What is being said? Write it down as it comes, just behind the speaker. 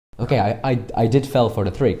Okay, I did fell for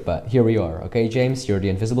the trick, but here we are. Okay, James, you're the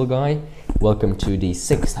invisible guy. Welcome to the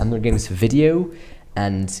 6th Hunger Games video.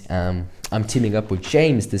 And I'm teaming up with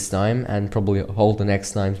James this time, and probably all the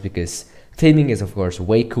next times, because teaming is of course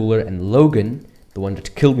way cooler. And Logan, the one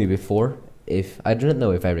that killed me before, I don't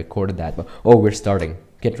know if I recorded that, but oh, we're starting.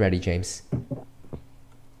 Get ready, James.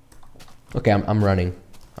 Okay, I'm running.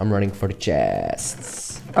 I'm running for the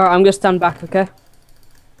chests. Alright, I'm gonna stand back, okay?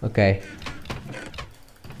 Okay.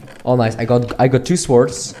 Oh, nice. I got 2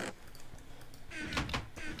 swords.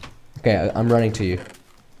 Okay, I'm running to you.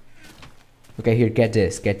 Okay, here, get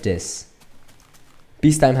this, get this.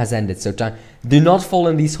 Peace time has ended, so time. Do not fall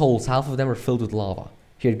in these holes. Half of them are filled with lava.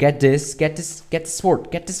 Here, get this, get the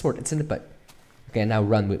sword, get the sword. It's in the butt. Okay, now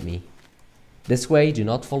run with me. This way, do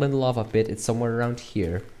not fall in the lava pit. It's somewhere around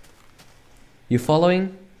here. You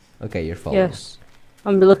following? Okay, you're following. Yes.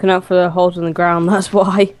 I'm looking out for the holes in the ground, that's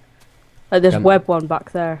why. Like there's web one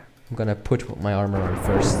back there. I'm gonna put my armor on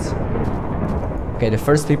first. Okay, the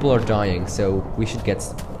first people are dying, so we should get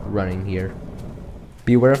running here.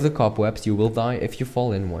 Beware of the cobwebs, you will die if you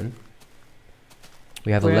fall in one.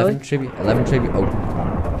 We have 11 tribute.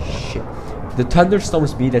 Oh, shit. The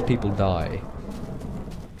thunderstorms mean that people die.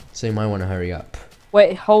 So you might want to hurry up.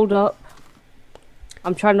 Wait, hold up.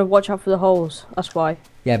 I'm trying to watch out for the holes, that's why.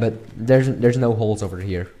 Yeah, but there's no holes over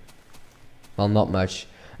here. Well, not much.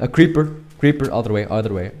 A creeper, other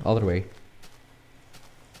way.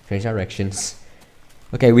 Change directions.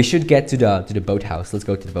 Okay, we should get to the boathouse. Let's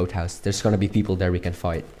go to the boathouse. There's gonna be people there we can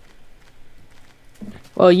fight.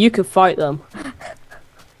 Well, you could fight them.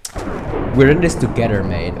 We're in this together,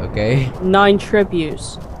 mate, okay? 9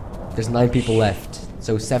 tributes. There's 9 people left,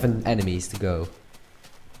 so 7 enemies to go.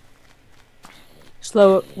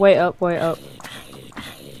 Slow up, wait up, wait up.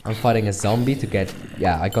 I'm fighting a zombie to get...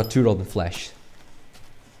 Yeah, I got 2 rotten flesh.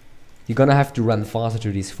 You're gonna have to run faster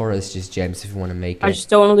through these forests, James, if you want to make it. I just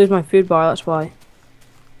don't want to lose my food bar, that's why.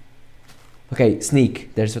 Okay,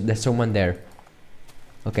 sneak. There's someone there.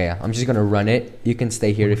 Okay, I'm just gonna run it. You can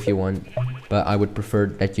stay here if you want, but I would prefer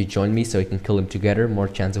that you join me so we can kill him together. More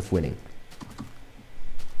chance of winning.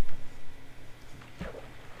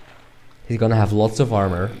 He's gonna have lots of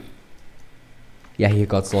armor. Yeah, he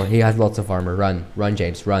has lots of armor. Run,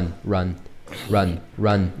 James. Run.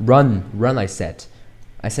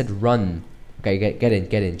 I said run. Okay, get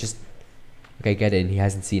in. Just okay, get in. He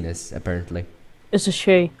hasn't seen us apparently. It's a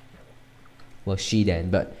she. Well, she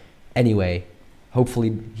then, but anyway,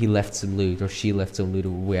 hopefully he left some loot, or she left some loot, or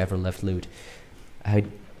whoever left loot. I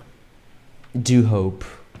do hope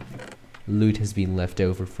loot has been left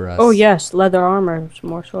over for us. Oh yes, leather armor,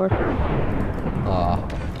 some more sword. Ah,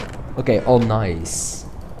 okay, all nice.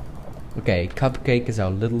 Okay, Cupcake is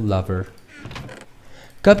our little lover.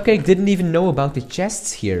 Cupcake didn't even know about the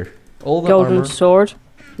chests here. All the golden armor. Sword,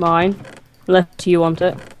 mine. Unless you want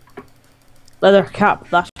it. Leather cap,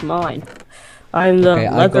 that's mine. I'm the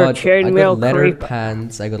leather chainmail I got leather creeper.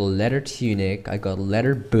 pants, I got a leather tunic, I got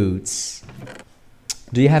leather boots.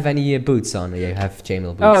 Do you have any boots on? Yeah, you have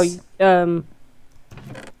chainmail boots. Oh,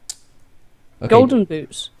 okay. golden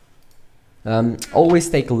boots. Always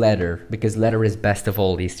take leather, because leather is best of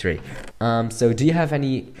all these 3. So do you have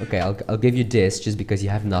any... Okay, I'll give you this, just because you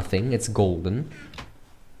have nothing. It's golden.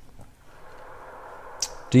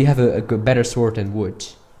 Do you have a better sword than wood?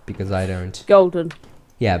 Because I don't. Golden.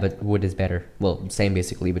 Yeah, but wood is better. Well, same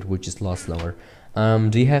basically, but wood just lasts longer.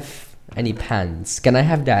 Do you have any pants? Can I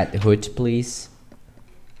have that hood, please?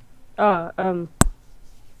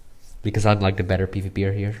 Because I'd like the better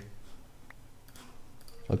PvPer here.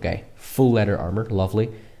 Okay, full leather armor, lovely.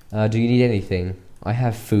 Do you need anything? I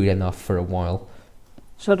have food enough for a while.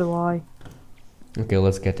 So do I. Okay,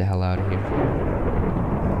 let's get the hell out of here.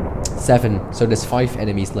 7, so there's 5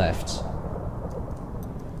 enemies left.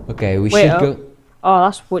 Okay, we should go... Oh,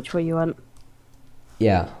 that's which way you went.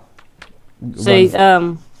 Yeah. See,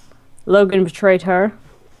 Logan betrayed her.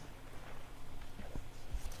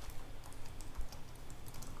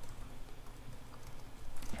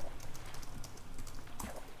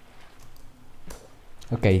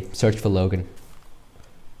 Okay, search for Logan.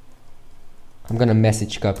 I'm gonna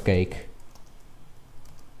message Cupcake.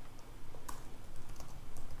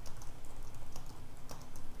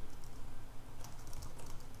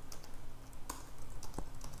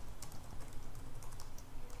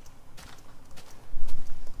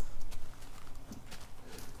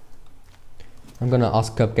 I'm gonna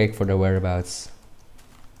ask Cupcake for their whereabouts.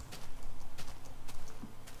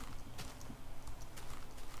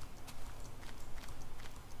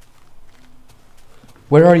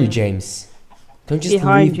 Where are you, James? Don't just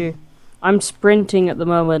Behind leave. you. I'm sprinting at the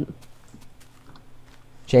moment.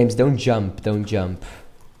 James, don't jump, don't jump.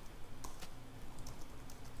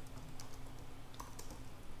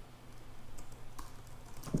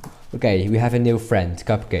 Okay, we have a new friend,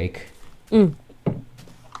 Cupcake. Mm.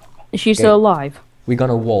 Is she still alive? We're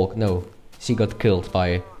gonna walk. No, she got killed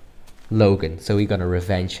by Logan, so we're gonna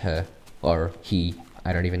revenge her. Or he,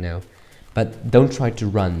 I don't even know. But don't try to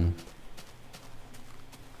run.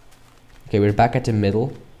 Okay, we're back at the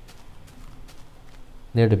middle.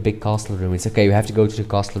 Near the big castle ruins. Okay, we have to go to the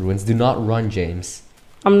castle ruins. Do not run, James.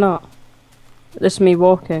 I'm not. This is me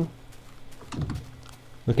walking.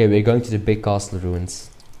 Okay, we're going to the big castle ruins.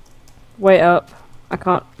 Wait up. I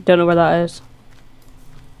don't know where that is.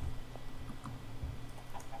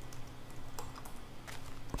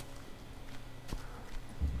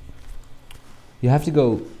 You have to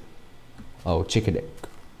go... Oh, chicken egg.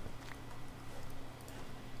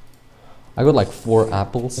 I got like 4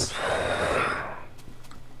 apples.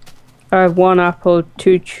 I have 1 apple,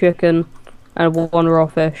 2 chicken, and 1 raw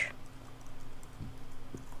fish.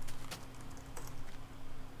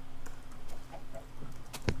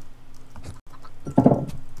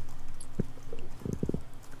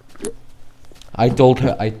 I told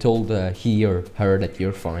he or her that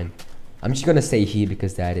you're fine. I'm just gonna say he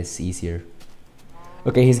because that is easier.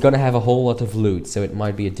 Okay, he's gonna have a whole lot of loot, so it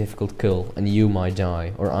might be a difficult kill, and you might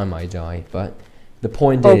die, or I might die, but the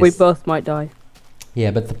point is... Or we both might die. Yeah,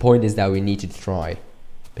 but the point is that we need to try,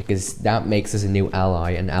 because that makes us a new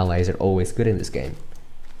ally, and allies are always good in this game.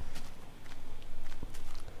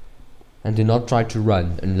 And do not try to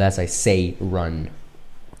run, unless I say run.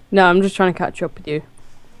 No, I'm just trying to catch up with you.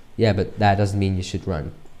 Yeah, but that doesn't mean you should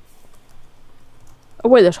run. Oh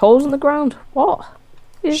wait, there's holes in the ground? What?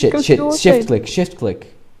 Shift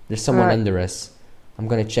click. There's someone under us. I'm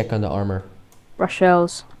gonna check on the armor.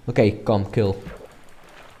 Rochelle's. Okay, come, kill.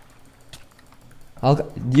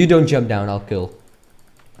 You don't jump down, I'll kill.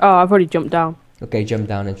 Oh, I've already jumped down. Okay, jump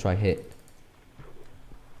down and try hit.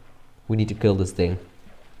 We need to kill this thing.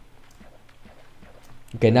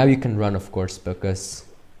 Okay, now you can run, of course, because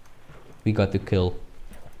we got to kill.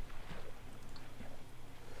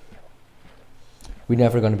 We're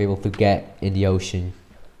never gonna be able to get in the ocean.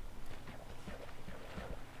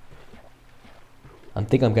 I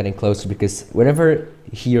think I'm getting closer because whenever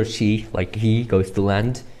he or she, like he, goes to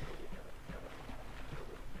land,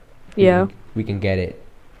 yeah, we can get it.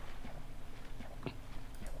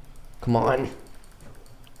 Come on.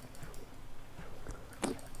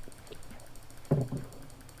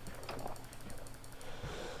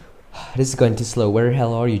 This is going too slow. Where the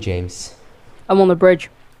hell are you, James? I'm on the bridge.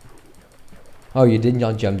 Oh, you did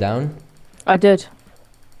not jump down? I did.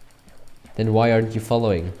 Then why aren't you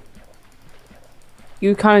following?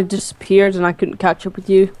 You kind of disappeared and I couldn't catch up with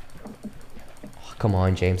you. Oh, come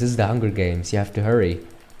on, James. This is the Hunger Games. You have to hurry.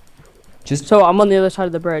 So I'm on the other side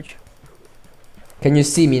of the bridge. Can you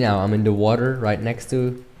see me now? I'm in the water right next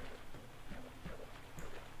to...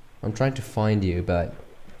 I'm trying to find you, but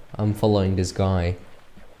I'm following this guy.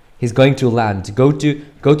 He's going to land. Go to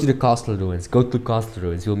the castle ruins. Go to the castle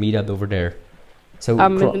ruins. We'll meet up over there. So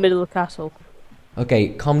I'm in the middle of the castle. Okay,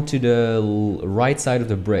 come to the right side of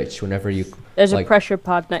the bridge whenever you... There's a pressure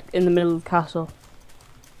pad in the middle of the castle.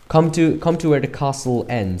 Come to where the castle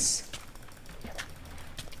ends.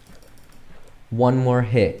 One more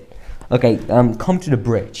hit. Okay, come to the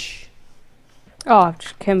bridge. Oh, I've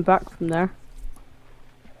just came back from there.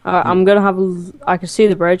 I'm gonna have I can see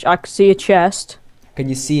the bridge. I can see a chest. Can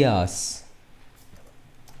you see us?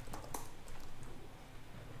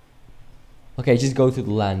 Okay, just go to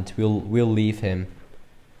the land. We'll leave him.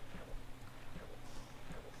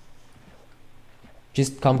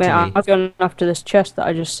 Just come to me. I'm going after this chest that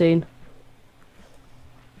I just seen.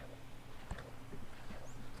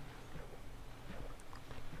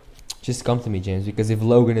 Just come to me, James, because if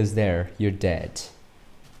Logan is there, you're dead.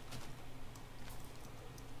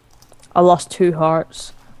 I lost 2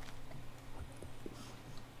 hearts.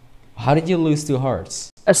 How did you lose 2 hearts?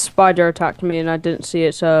 A spider attacked me and I didn't see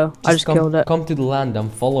it, so I just killed it. Come to the land. I'm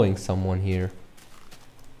following someone here.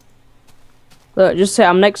 Look, just say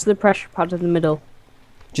I'm next to the pressure pad in the middle.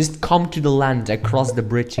 Just come to the land, across the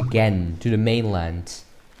bridge again, to the mainland.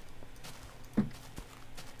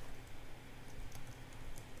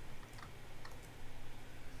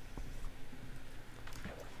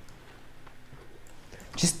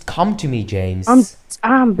 Just come to me, James.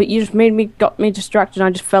 But you just got me distracted and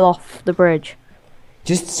I just fell off the bridge.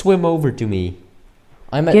 Just swim over to me.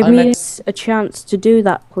 Give me a chance to do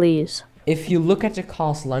that, please. If you look at the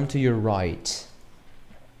castle, I'm to your right.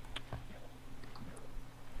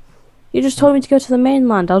 You just told me to go to the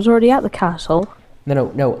mainland. I was already at the castle.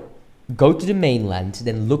 No. Go to the mainland,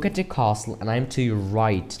 then look at the castle, and I'm to your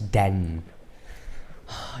right, then.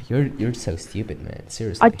 You're so stupid, man.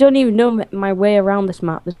 Seriously. I don't even know my way around this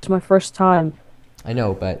map. This is my first time. I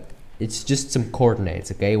know, but it's just some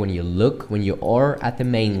coordinates, okay? When you are at the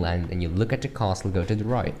mainland and you look at the castle, go to the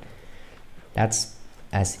right. That's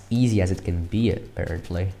as easy as it can be,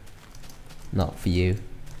 apparently. Not for you.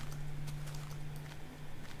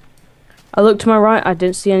 I looked to my right, I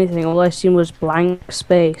didn't see anything. All I seen was blank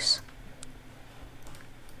space.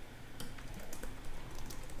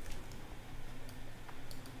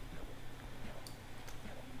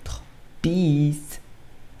 Beast.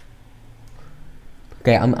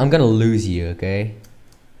 Okay, I'm gonna lose you, okay?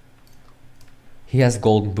 He has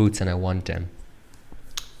golden boots and I want them.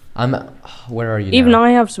 Where are you Even now?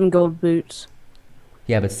 I have some gold boots.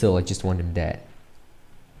 Yeah, but still, I just want him dead.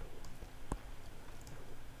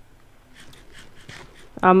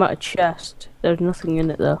 I'm at a chest. There's nothing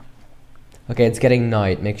in it though. Okay, it's getting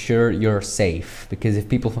night. Make sure you're safe, because if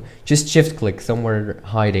people just shift click somewhere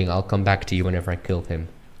hiding, I'll come back to you whenever I kill him.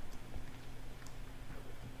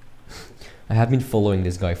 I have been following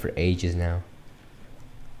this guy for ages now.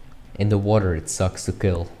 In the water, it sucks to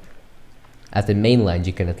kill. At the mainland,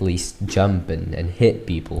 you can at least jump and hit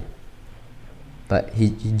people. But he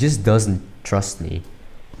just doesn't trust me.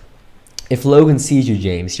 If Logan sees you,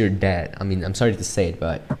 James, you're dead. I mean, I'm sorry to say it,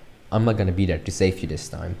 but I'm not gonna be there to save you this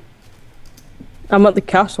time. I'm at the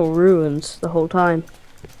castle ruins the whole time.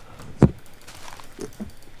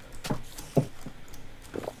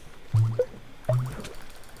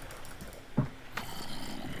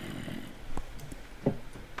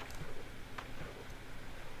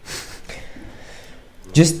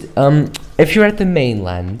 Just, if you're at the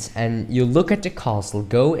mainland and you look at the castle,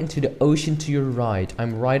 go into the ocean to your right.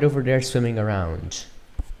 I'm right over there swimming around.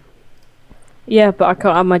 Yeah, but I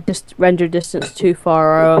can't have my render distance too far,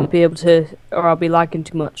 or I won't be able to, or I'll be lagging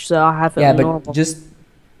too much. So I have it on normal. But just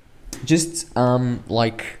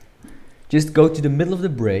go to the middle of the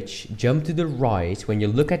bridge, jump to the right when you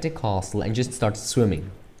look at the castle, and just start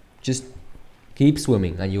swimming. Just keep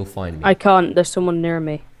swimming, and you'll find me. I can't. There's someone near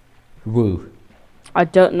me. Woo. I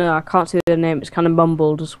don't know. I can't see their name. It's kind of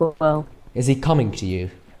mumbled as well. Is he coming to you?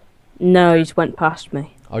 No, he just went past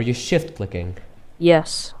me. Are you shift clicking?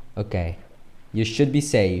 Yes. Okay. You should be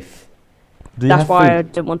safe. That's why I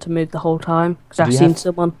didn't want to move the whole time, because I've seen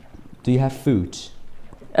someone. Do you have food?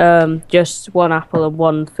 Just one apple and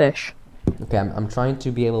one fish. Okay, I'm trying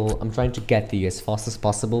to get to you as fast as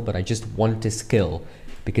possible, but I just want this kill,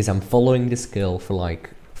 because I'm following this kill for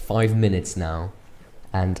like 5 minutes now,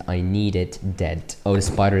 and I need it dead. Oh, the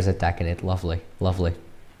spider is attacking it. Lovely, lovely.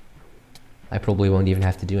 I probably won't even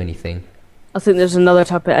have to do anything. I think there's another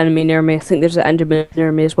type of enemy near me. I think there's an enderman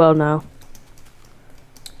near me as well now.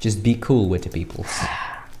 Just be cool with the people.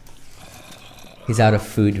 He's out of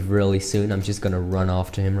food really soon. I'm just gonna run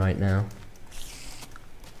after him right now.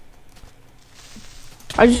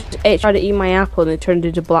 I just tried to eat my apple and it turned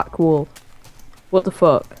into black wool. What the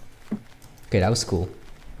fuck? Okay, that was cool.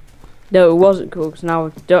 No, it wasn't cool, because now I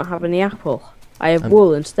don't have any apple. I have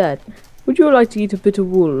wool instead. Would you like to eat a bit of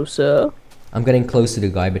wool, sir? I'm getting close to the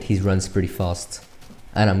guy, but he runs pretty fast.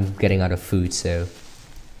 And I'm getting out of food, so...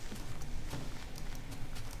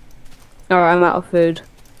 Alright, I'm out of food.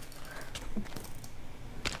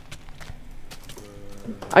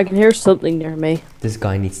 I can hear something near me. This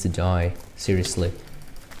guy needs to die. Seriously.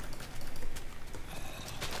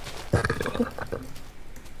 I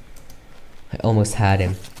almost had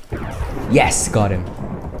him. Yes, got him.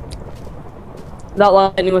 That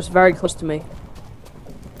lightning was very close to me.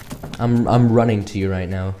 I'm running to you right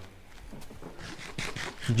now.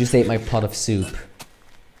 You just ate my pot of soup.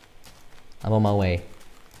 I'm on my way.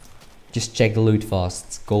 Just check the loot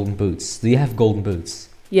fast. Golden boots. Do you have golden boots?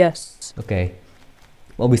 Yes. Okay.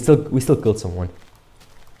 Well, we still killed someone.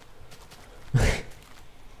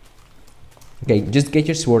 Okay, just get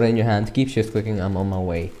your sword in your hand. Keep shift clicking. I'm on my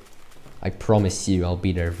way. I promise you, I'll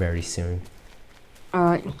be there very soon.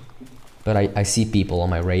 Alright. But I see people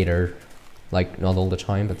on my radar. Like, not all the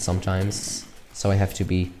time, but sometimes. So I have to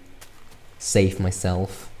be safe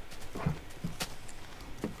myself.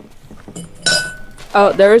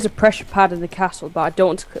 Oh, there is a pressure pad in the castle, but I don't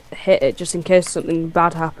want to hit it just in case something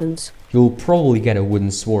bad happens. You'll probably get a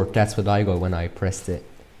wooden sword. That's what I got when I pressed it.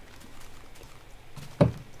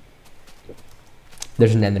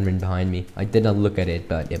 There's an enderman behind me. I did not look at it,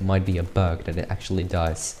 but it might be a bug that it actually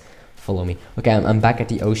does. Follow me. Okay, I'm back at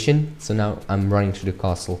the ocean, so now I'm running to the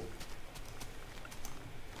castle.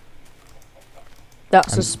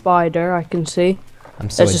 That's a spider, I can see. I'm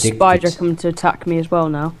so There's a spider coming to attack me as well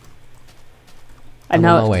now. And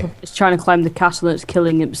now it's trying to climb the castle and it's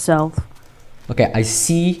killing itself. Okay, I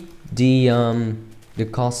see the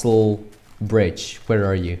castle bridge. Where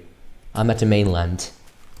are you? I'm at the mainland.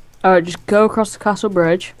 Alright, just go across the castle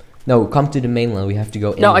bridge. No, come to the mainland. We have to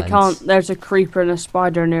go No, I inland. can't. There's a creeper and a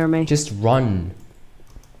spider near me. Just run.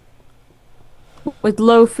 With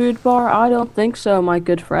low food bar? I don't think so, my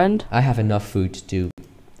good friend. I have enough food to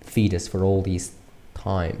feed us for all these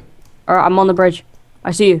time. Alright, I'm on the bridge.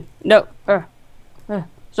 I see you. No.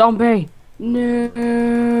 Zombie.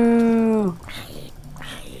 No.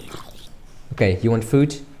 Okay, you want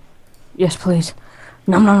food? Yes, please.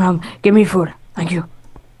 Nom nom nom. Give me food. Thank you.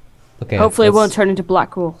 Okay. Hopefully it won't turn into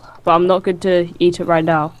black hole. But I'm not good to eat it right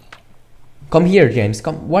now. Come here, James.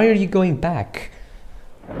 Come. Why are you going back?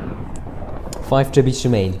 5 tributes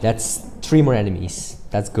remain. That's 3 more enemies.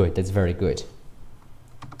 That's good. That's very good.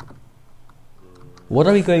 What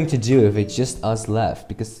are we going to do if it's just us left?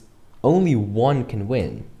 Because only one can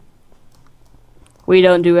win. We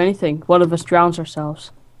don't do anything. One of us drowns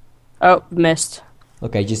ourselves. Oh, missed.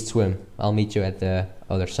 Okay, just swim. I'll meet you at the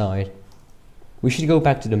other side. We should go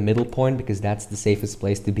back to the middle point because that's the safest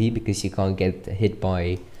place to be, because you can't get hit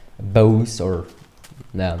by bows or...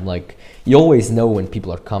 No, like, you always know when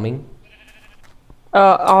people are coming.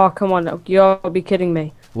 Oh, come on. You'll be kidding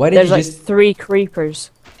me. Why did There's you like just... 3 creepers.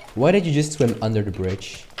 Why did you just swim under the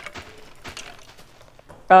bridge?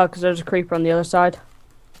 Because there's a creeper on the other side.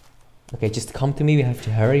 Okay, just come to me. We have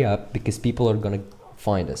to hurry up because people are gonna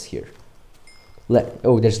find us here.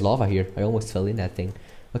 Oh, there's lava here. I almost fell in that thing.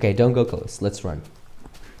 Okay, don't go close. Let's run.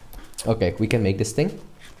 Okay, we can make this thing.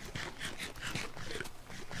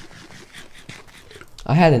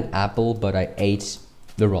 I had an apple, but I ate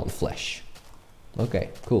the raw flesh. Okay,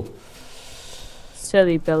 cool.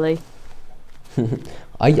 Silly Billy.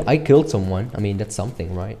 I killed someone. I mean, that's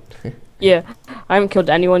something, right? Yeah, I haven't killed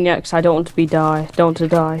anyone yet because I don't want to don't want to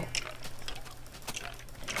die.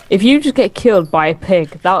 If you just get killed by a pig,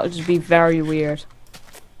 that would just be very weird.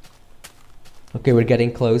 Okay, we're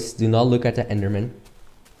getting close. Do not look at the Enderman.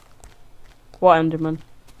 What Enderman?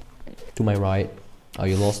 To my right. Oh,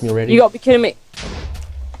 you lost me already? You gotta be kidding me.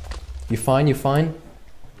 You fine? You fine?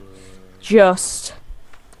 Just.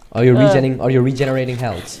 Are you regenerating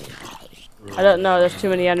health? I don't know, there's too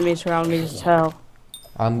many enemies around me to tell.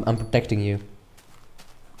 I'm protecting you.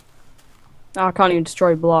 Oh, I can't even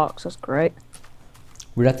destroy blocks, that's great.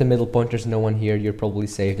 We're at the middle point, there's no one here, you're probably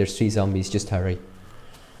safe. There's 3 zombies, just hurry.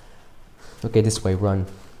 Okay, this way, run.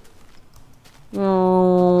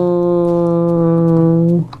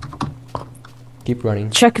 Keep running.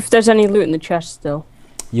 Check if there's any loot in the chest still.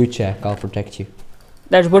 You check, I'll protect you.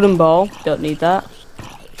 There's wooden ball, don't need that.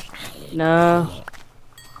 No.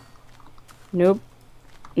 Nope.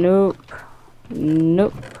 Nope.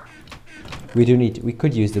 Nope. We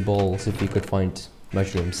could use the balls if we could find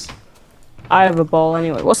mushrooms. I have a ball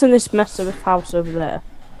anyway. What's in this mess of a house over there?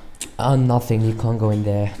 Nothing, you can't go in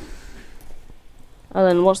there. Oh,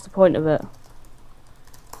 then what's the point of it?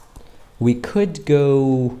 We could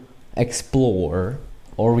go explore,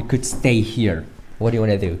 or we could stay here. What do you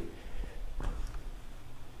want to do?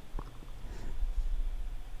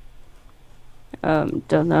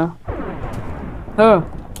 Don't know. Oh.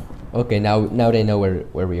 Okay, now they know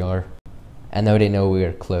where we are. And now they know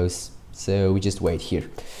we're close. So we just wait here.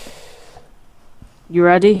 You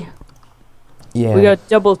ready? Yeah. We gotta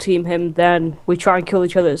double team him, then we try and kill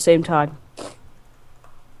each other at the same time.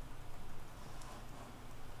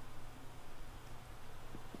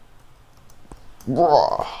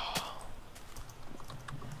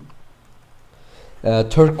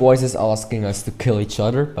 Turquoise is asking us to kill each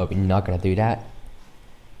other, but we're not gonna do that.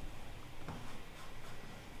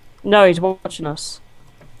 No, he's watching us.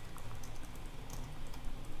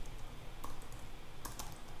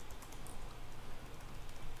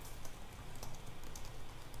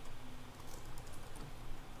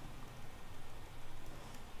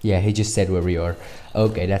 Yeah, he just said where we are.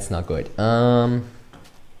 Okay, that's not good. I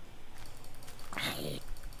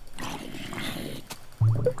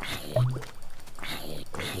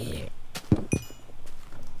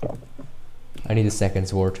need a second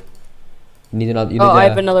sword. You need another. Oh, I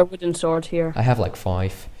have another wooden sword here. I have like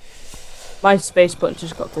 5. My space button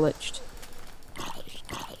just got glitched.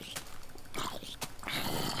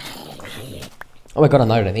 Oh, I got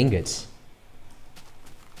an iron ingot.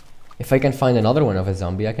 If I can find another one of a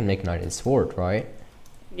zombie, I can make an iron sword, right?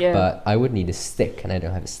 Yeah. But I would need a stick, and I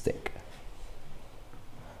don't have a stick.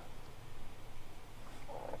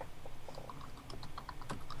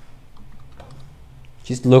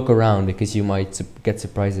 Just look around, because you might get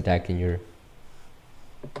surprise attacked in your...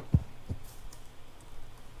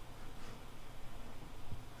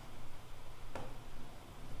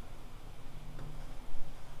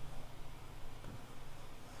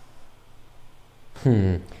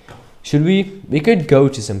 Should we? We could go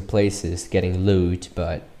to some places getting loot,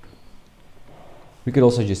 but We could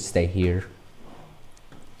also just stay here.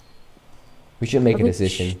 We should make a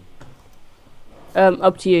decision.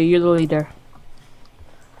 Up to you. You're the leader.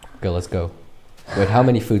 Okay, let's go. Wait, how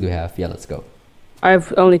many food do we have? Yeah, let's go. I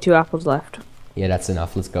have only 2 apples left. Yeah, that's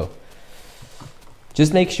enough. Let's go.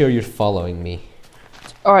 Just make sure you're following me.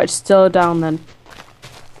 Alright, slow down then.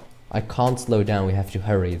 I can't slow down. We have to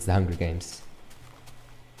hurry. It's the Hunger Games.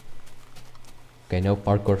 Okay, no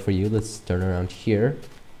parkour for you. Let's turn around here.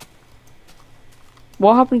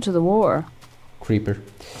 What happened to the water? Creeper.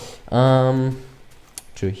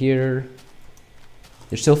 Through here.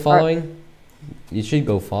 You're still following? You should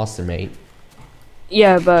go faster, mate.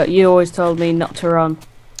 Yeah, but you always told me not to run.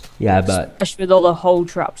 Yeah, but especially with all the hole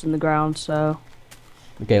traps in the ground, so.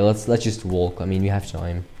 Okay, let's just walk. I mean, we have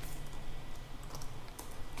time.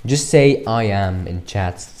 Just say I am in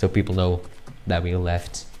chat so people know that we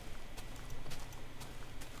left.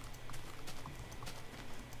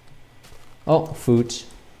 Oh, food.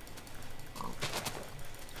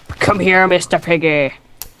 Come here, Mr. Piggy.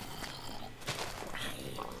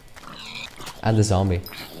 And the zombie.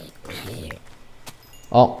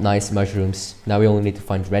 Oh, nice mushrooms. Now we only need to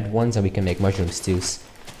find red ones and we can make mushroom stews.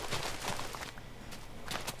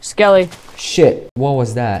 Skelly. Shit, what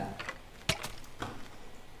was that?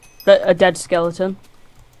 A dead skeleton.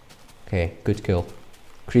 Okay, good kill.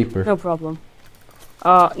 Creeper. No problem.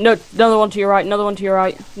 No, another one to your right, another one to your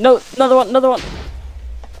right. No, another one.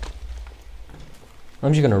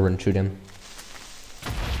 I'm just gonna run through them.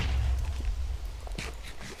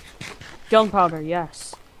 Gunpowder,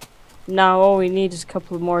 yes. Now all we need is a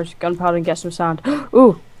couple more gunpowder and get some sand.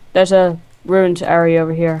 Ooh, there's a ruined area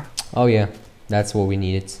over here. Oh yeah, that's what we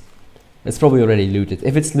needed. It's probably already looted.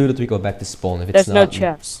 If it's looted, we go back to spawn. If it's there's not, no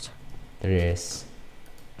chest. There is.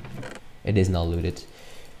 It is not looted.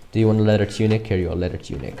 Do you want a leather tunic? Here you go, leather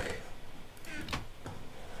tunic.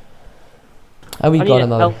 And we got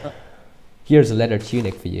another. Here's a leather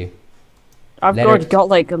tunic for you. I've already got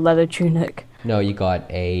like a leather tunic. No, you got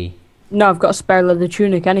a. No, I've got a spare leather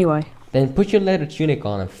tunic anyway. Then put your leather tunic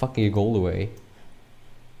on and fuck your gold away.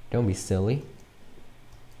 Don't be silly.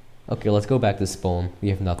 Okay, let's go back to spawn. We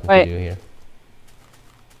have nothing to do here.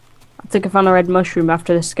 I think I found a red mushroom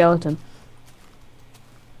after the skeleton.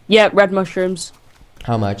 Yeah, red mushrooms.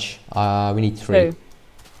 How much? We need 3.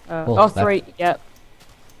 2. 3, yep.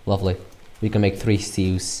 Lovely. We can make 3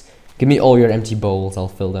 stews. Give me all your empty bowls, I'll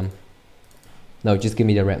fill them. No, just give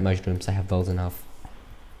me the red mushrooms, I have those enough.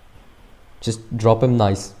 Just drop them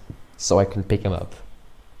nice, so I can pick them up.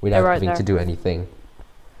 Without having to do anything.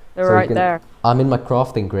 They're right there. I'm in my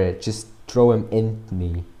crafting grid, just throw them in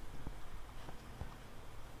me.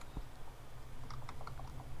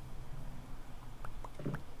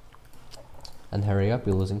 And hurry up,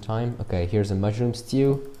 we're losing time. Okay, here's a mushroom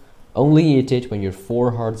stew. Only eat it when your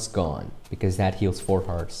 4 hearts gone, because that heals 4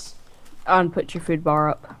 hearts. And put your food bar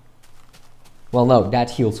up. Well, no,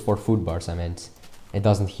 that heals 4 food bars, I meant. It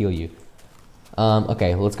doesn't heal you.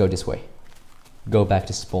 Okay, let's go this way. Go back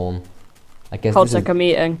to spawn. I guess Hold like I'm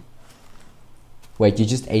eating. Wait, you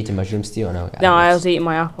just ate a mushroom stew or no? No, I was eating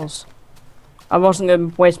my apples. I wasn't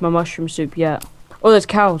going to waste my mushroom soup yet. Oh, there's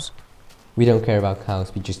cows. We don't care about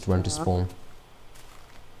cows, we just run to spawn.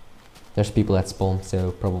 There's people at spawn,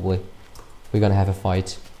 so probably we're gonna have a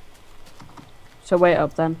fight. So wait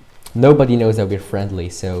up then. Nobody knows that we're friendly,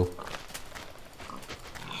 so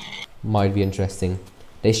might be interesting.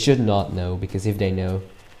 They should not know, because if they know,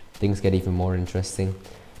 things get even more interesting.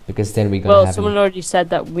 Because then we're gonna have. Well, someone already said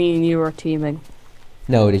that we and you are teaming.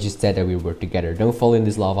 No, they just said that we were together. Don't fall in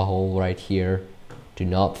this lava hole right here. Do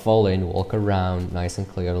not fall in. Walk around nice and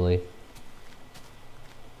clearly.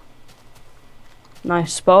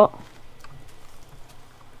 Nice spot.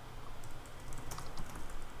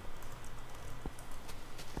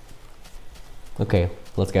 Okay,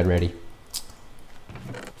 let's get ready.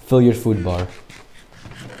 Fill your food bar.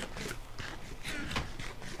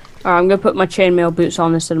 Alright, I'm gonna put my chainmail boots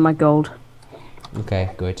on instead of my gold.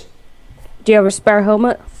 Okay, good. Do you have a spare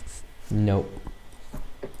helmet? Nope.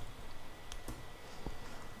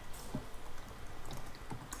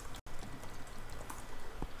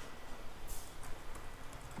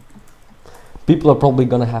 People are probably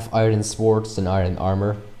gonna have iron swords and iron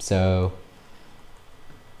armor, so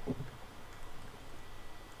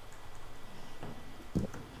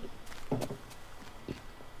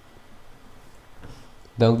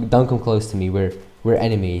don't come close to me. We're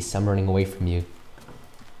enemies. I'm running away from you.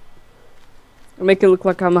 Make it look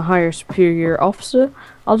like I'm a higher superior officer.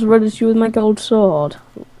 I'll just run at you with my gold sword.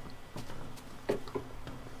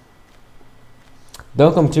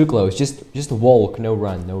 Don't come too close. Just walk. No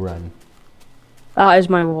run. No run. That is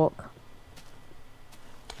my walk.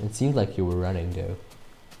 It seemed like you were running though.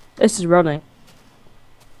 This is running.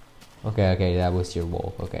 Okay, that was your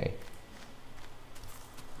wall. Okay.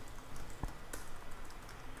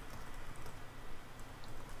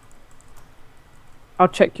 I'll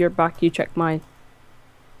check your back, you check mine.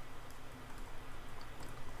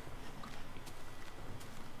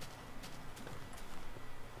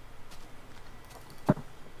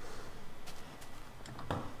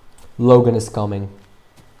 Logan is coming.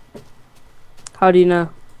 How do you know?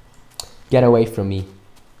 Get away from me.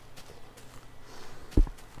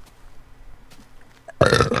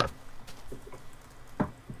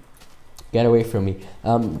 Get away from me.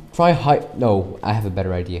 Try hide. No, I have a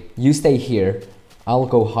better idea. You stay here. I'll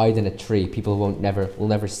go hide in a tree. People will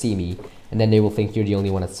never see me, and then they will think you're the only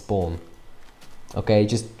one at spawn. Okay,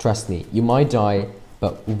 just trust me. You might die,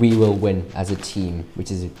 but we will win as a team, which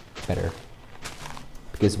is better.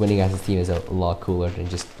 Because winning as a team is a lot cooler than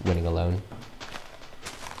just winning alone.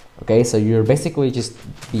 Okay, so you're basically just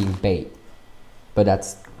being bait, but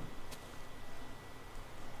that's.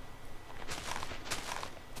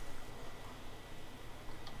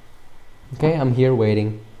 Okay, I'm here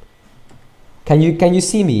waiting. Can you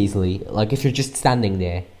see me easily? Like if you're just standing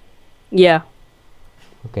there. Yeah.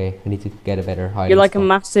 Okay, I need to get a better hiding You're like spot. a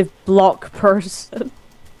massive block person.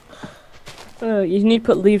 You need to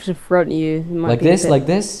put leaves in front of you. Like this, like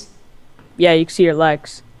this? Yeah, you can see your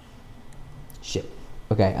legs. Shit.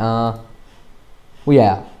 Okay, well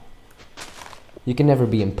yeah. You can never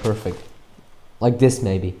be imperfect. Like this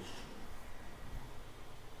maybe.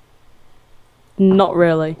 Not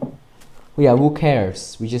really. Well, yeah, who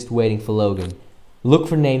cares? We're just waiting for Logan. Look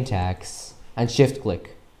for name tags and shift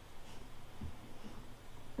click.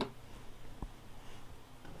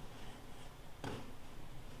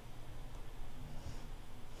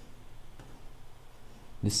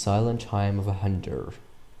 The silent time of a hunter.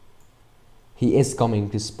 He is coming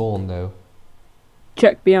to spawn though.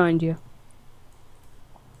 Check behind you.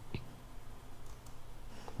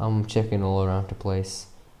 I'm checking all around the place.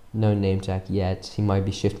 No name tag yet. He might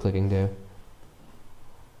be shift clicking though.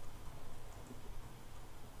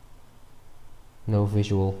 No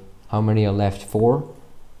visual. How many are left? 4?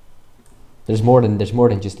 There's more than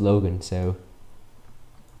just Logan, so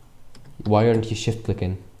why aren't you shift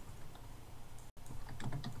clicking?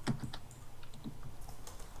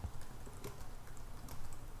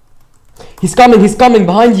 He's coming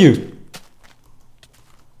behind you.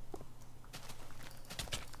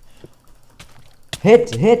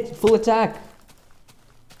 Hit, full attack.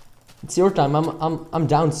 It's your time. I'm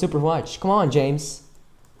down super much. Come on, James.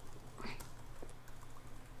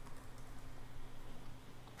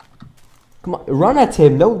 Come on, run at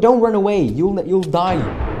him. Don't run away. You'll die.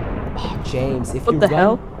 Oh, James, if What the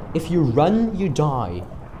hell? If you run, you die.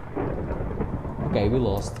 Okay, we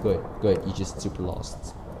lost. Good. You just super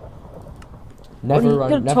lost. Never You run.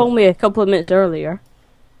 could have told me a couple of minutes earlier.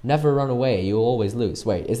 Never run away. You'll always lose.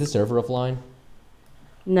 Wait, is the server offline?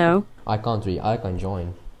 No. I can't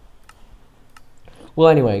join. Well,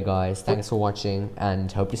 anyway, guys, thanks for watching,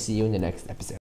 and hope to see you in the next episode.